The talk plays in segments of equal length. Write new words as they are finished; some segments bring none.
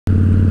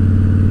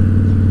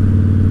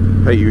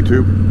Hey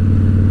YouTube,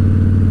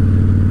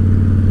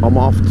 I'm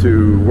off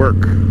to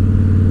work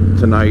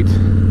tonight.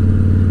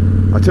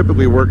 I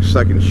typically work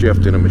second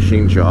shift in a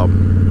machine shop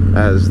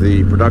as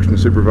the production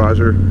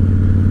supervisor.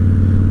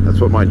 That's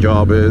what my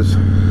job is.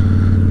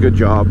 Good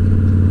job.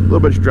 A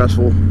little bit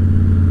stressful,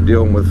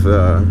 dealing with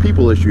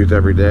people issues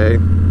every day,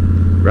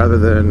 rather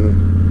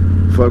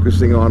than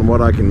focusing on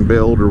what I can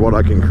build or what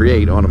I can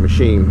create on a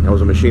machine. I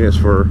was a machinist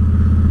for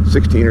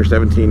 16 or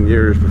 17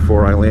 years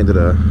before I landed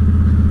a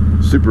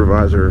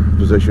supervisor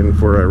position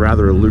for a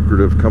rather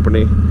lucrative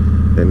company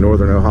in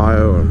northern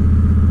Ohio,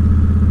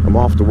 and I'm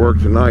off to work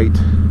tonight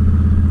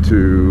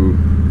to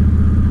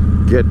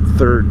get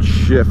third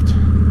shift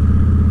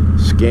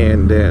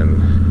scanned in.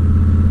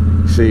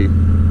 See,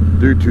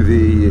 due to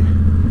the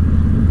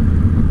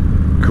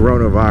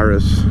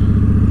coronavirus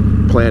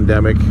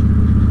pandemic,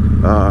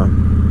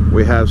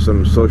 we have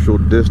some social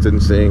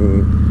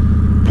distancing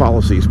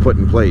policies put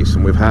in place,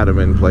 and we've had them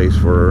in place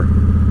for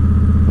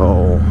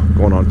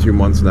going on 2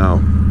 months now.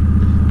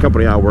 The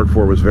company I work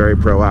for was very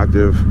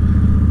proactive,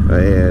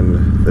 and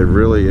they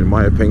really, in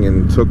my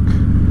opinion, took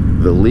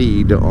the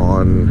lead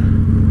on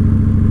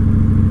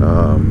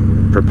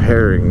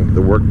preparing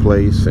the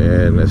workplace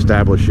and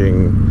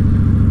establishing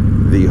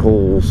the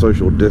whole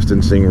social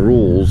distancing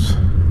rules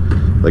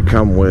that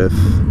come with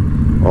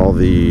all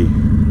the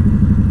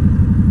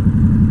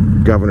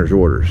governor's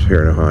orders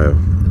here in Ohio.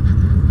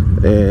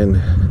 And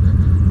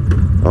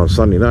on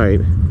Sunday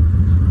night,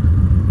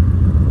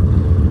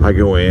 I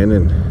go in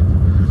and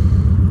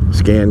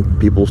scan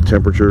people's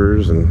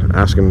temperatures and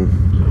ask them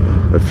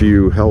a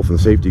few health and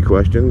safety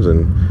questions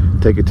and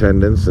take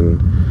attendance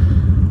and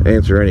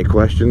answer any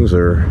questions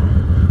or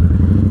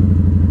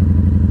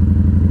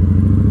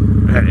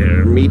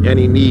meet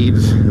any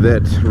needs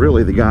that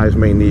really the guys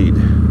may need.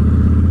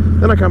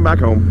 Then I come back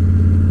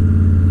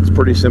home. It's a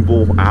pretty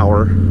simple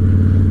hour,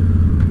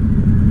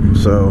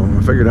 so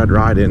I figured I'd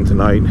ride in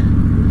tonight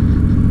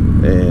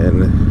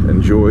and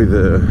enjoy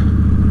the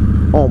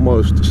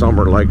almost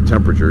summer-like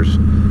temperatures.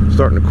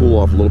 Starting to cool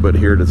off a little bit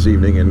here this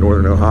evening in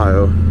northern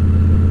Ohio.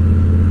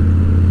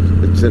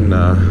 It's in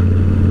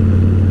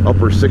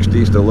upper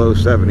 60s to low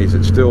 70s.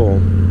 It's still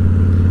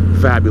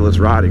fabulous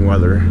riding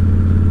weather,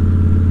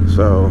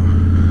 so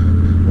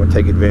I'm going to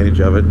take advantage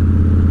of it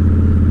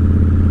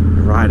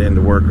and ride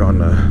into work on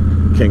the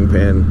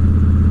Kingpin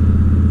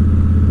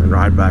and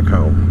ride back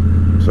home.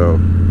 So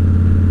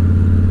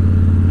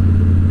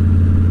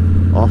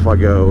off I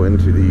go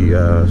into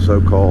the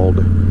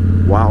so-called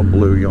Wild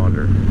Blue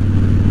yonder.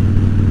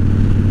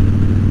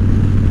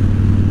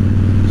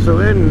 So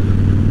in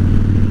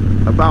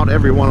about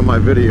every one of my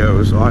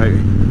videos, I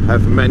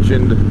have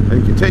mentioned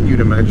and continue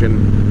to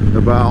mention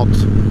about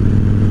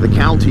the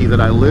county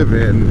that I live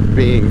in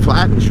being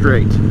flat and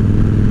straight.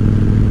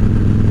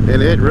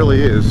 And it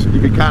really is. You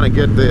can kind of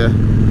get the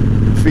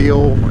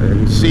feel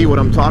and see what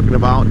I'm talking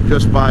about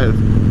just by a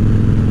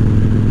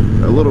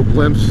little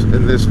glimpse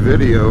in this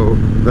video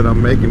that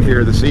I'm making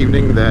here this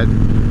evening, that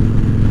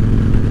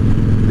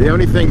the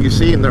only thing you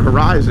see in the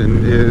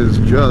horizon is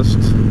just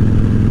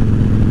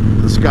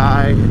the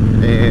sky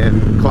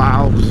and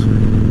clouds.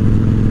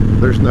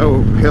 There's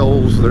no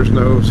hills, there's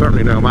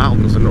certainly no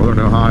mountains in northern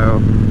Ohio.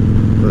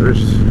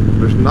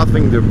 There's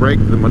nothing to break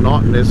the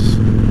monotonous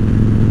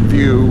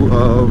view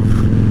of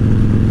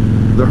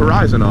the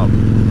horizon up.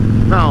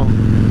 Now,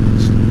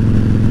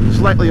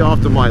 slightly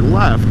off to my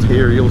left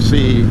here, you'll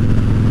see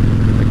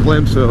a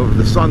glimpse of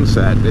the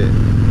sunset.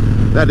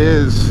 That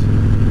is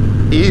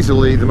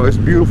easily the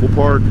most beautiful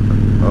part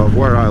of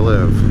where I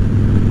live.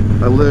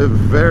 I live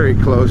very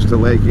close to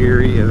Lake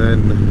Erie, and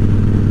then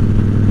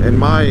in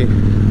my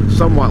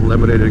somewhat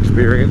limited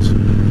experience,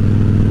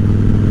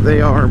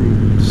 they are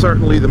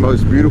certainly the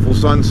most beautiful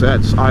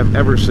sunsets I've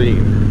ever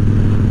seen.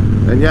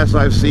 And yes,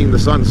 I've seen the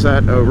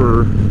sunset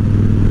over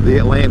the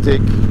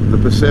Atlantic, the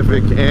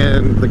Pacific,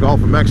 and the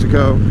Gulf of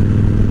Mexico.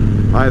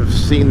 I've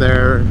seen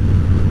them,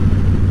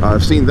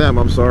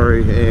 I'm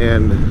sorry,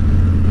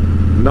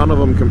 and none of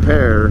them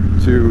compare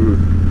to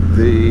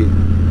the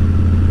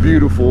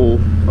beautiful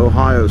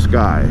Ohio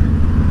sky.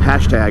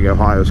 Hashtag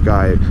Ohio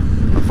sky.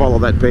 I follow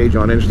that page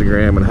on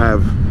Instagram and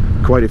have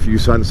quite a few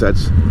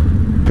sunsets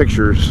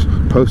pictures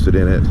posted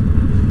in it,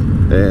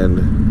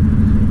 and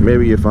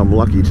maybe if I'm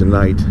lucky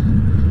tonight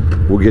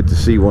we'll get to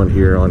see one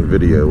here on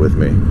video with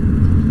me.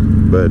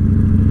 But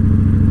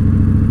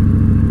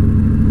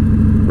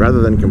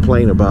rather than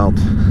complain about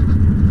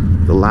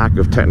the lack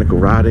of technical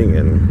riding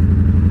and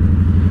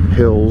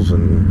hills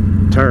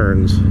and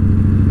turns,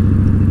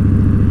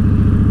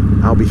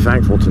 I'll be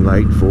thankful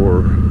tonight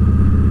for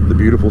the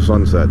beautiful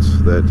sunsets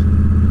that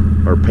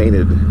are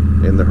painted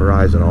in the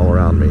horizon all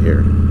around me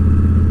here.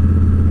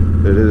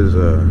 It is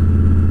a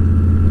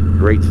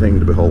great thing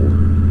to behold.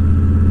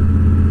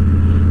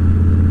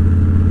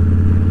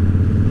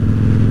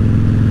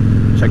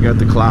 Check out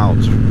the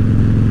clouds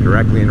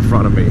directly in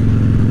front of me.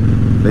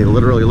 They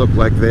literally look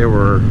like they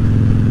were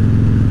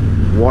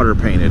water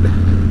painted.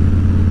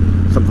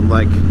 Something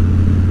like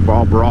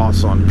Bob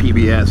Ross on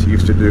PBS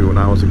used to do when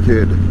I was a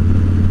kid.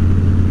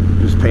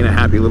 Just paint a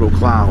happy little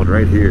cloud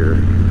right here,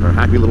 or a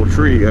happy little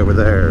tree over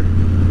there.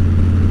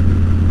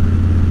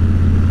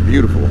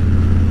 Beautiful.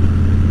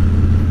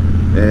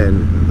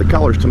 And the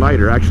colors tonight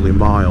are actually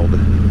mild.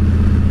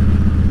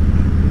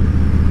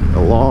 A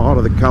lot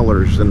of the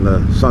colors in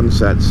the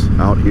sunsets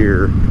out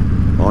here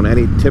on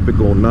any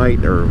typical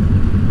night are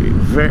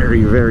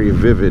very, very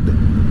vivid.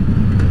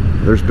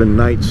 There's been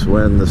nights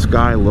when the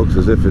sky looks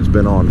as if it's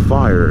been on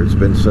fire. It's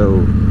been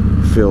so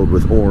filled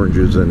with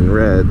oranges and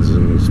reds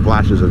and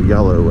splashes of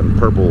yellow and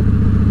purple.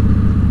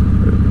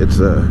 It's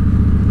a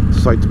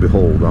sight to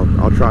behold.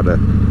 I'll try to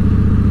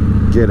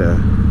get a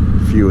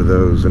few of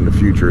those in the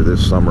future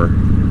this summer.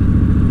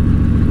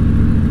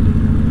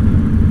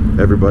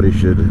 Everybody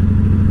should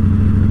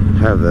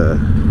have the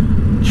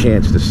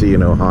chance to see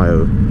an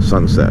Ohio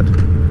sunset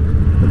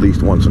at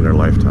least once in their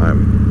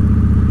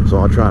lifetime. So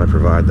I'll try to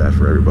provide that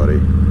for everybody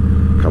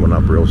coming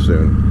up real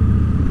soon.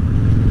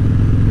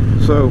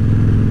 So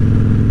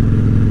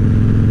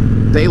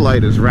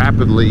daylight is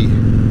rapidly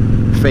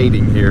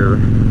fading here.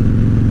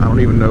 I don't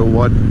even know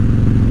what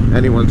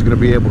anyone's going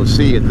to be able to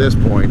see at this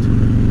point.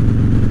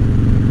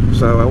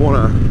 So I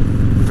want to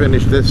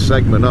finish this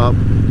segment up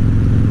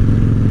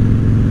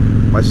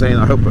by saying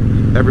I hope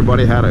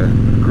everybody had a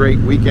great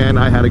weekend.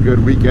 I had a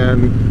good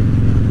weekend.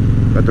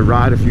 Got to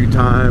ride a few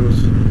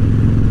times.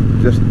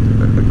 Just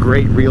a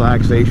great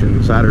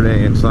relaxation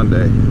Saturday and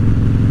Sunday.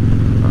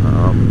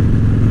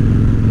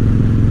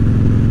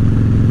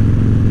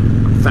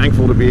 I'm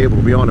thankful to be able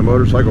to be on a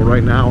motorcycle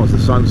right now as the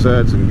sun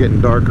sets and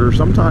getting darker.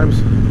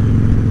 Sometimes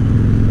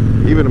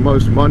even the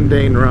most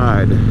mundane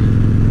ride,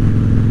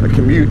 a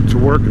commute to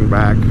work and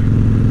back,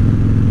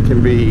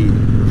 can be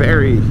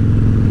very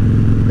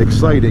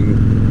exciting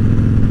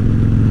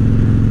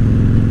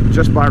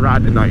just by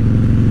riding at night.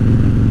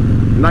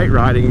 Night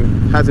riding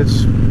has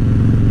its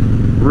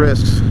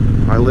risks.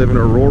 I live in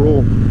a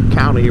rural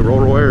county,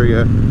 rural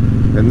area,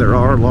 and there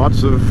are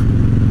lots of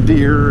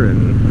deer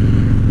and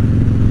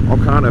all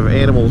kind of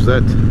animals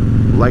that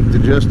like to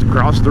just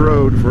cross the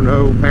road for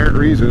no apparent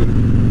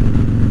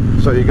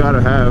reason. So you got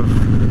to have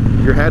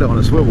your head on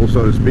a swivel,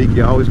 so to speak.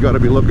 You always got to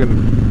be looking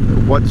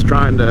at what's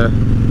trying to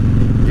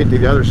get to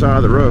the other side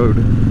of the road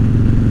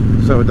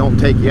so it don't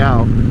take you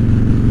out.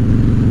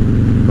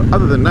 But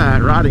other than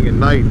that, riding at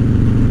night,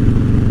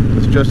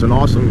 it's just an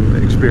awesome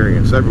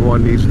experience.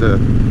 Everyone needs to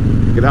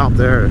get out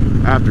there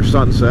after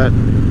sunset,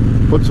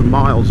 put some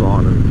miles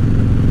on,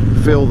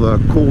 and feel the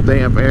cool,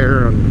 damp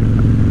air,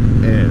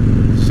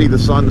 and see the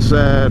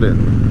sunset,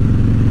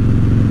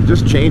 and it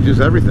just changes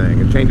everything.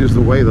 It changes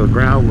the way the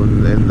ground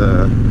and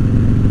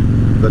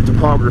the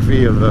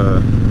topography of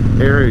the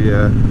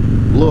area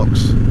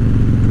looks.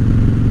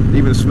 It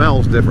even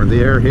smells different.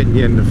 The air hitting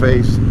you in the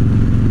face,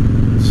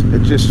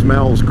 it just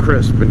smells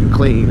crisp and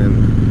clean,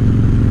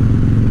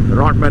 and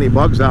there aren't many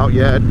bugs out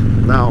yet.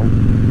 Now,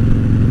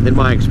 in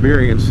my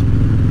experience,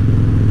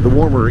 the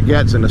warmer it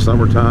gets in the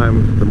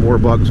summertime, the more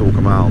bugs will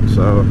come out,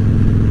 so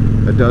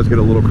it does get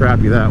a little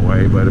crappy that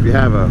way. But if you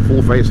have a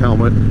full face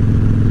helmet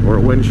or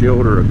a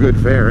windshield or a good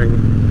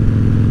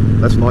fairing,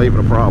 that's not even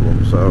a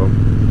problem. So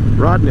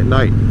riding at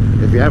night,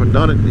 if you haven't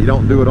done it, you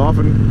don't do it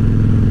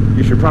often,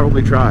 you should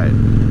probably try it.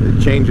 It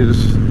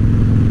changes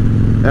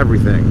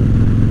everything.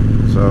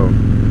 So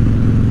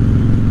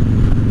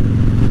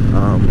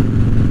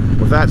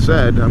with that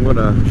said, I'm going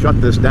to shut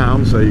this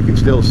down so you can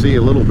still see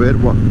a little bit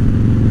of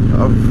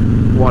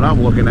what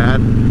I'm looking at,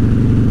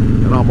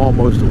 and I'm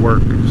almost at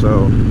work.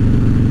 So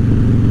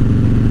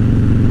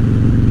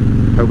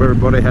hope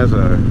everybody has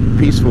a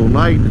peaceful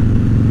night.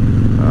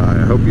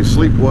 I hope you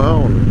sleep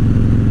well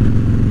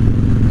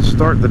and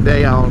start the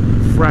day out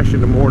fresh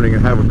in the morning,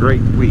 and have a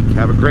great week.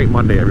 Have a great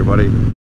Monday, everybody.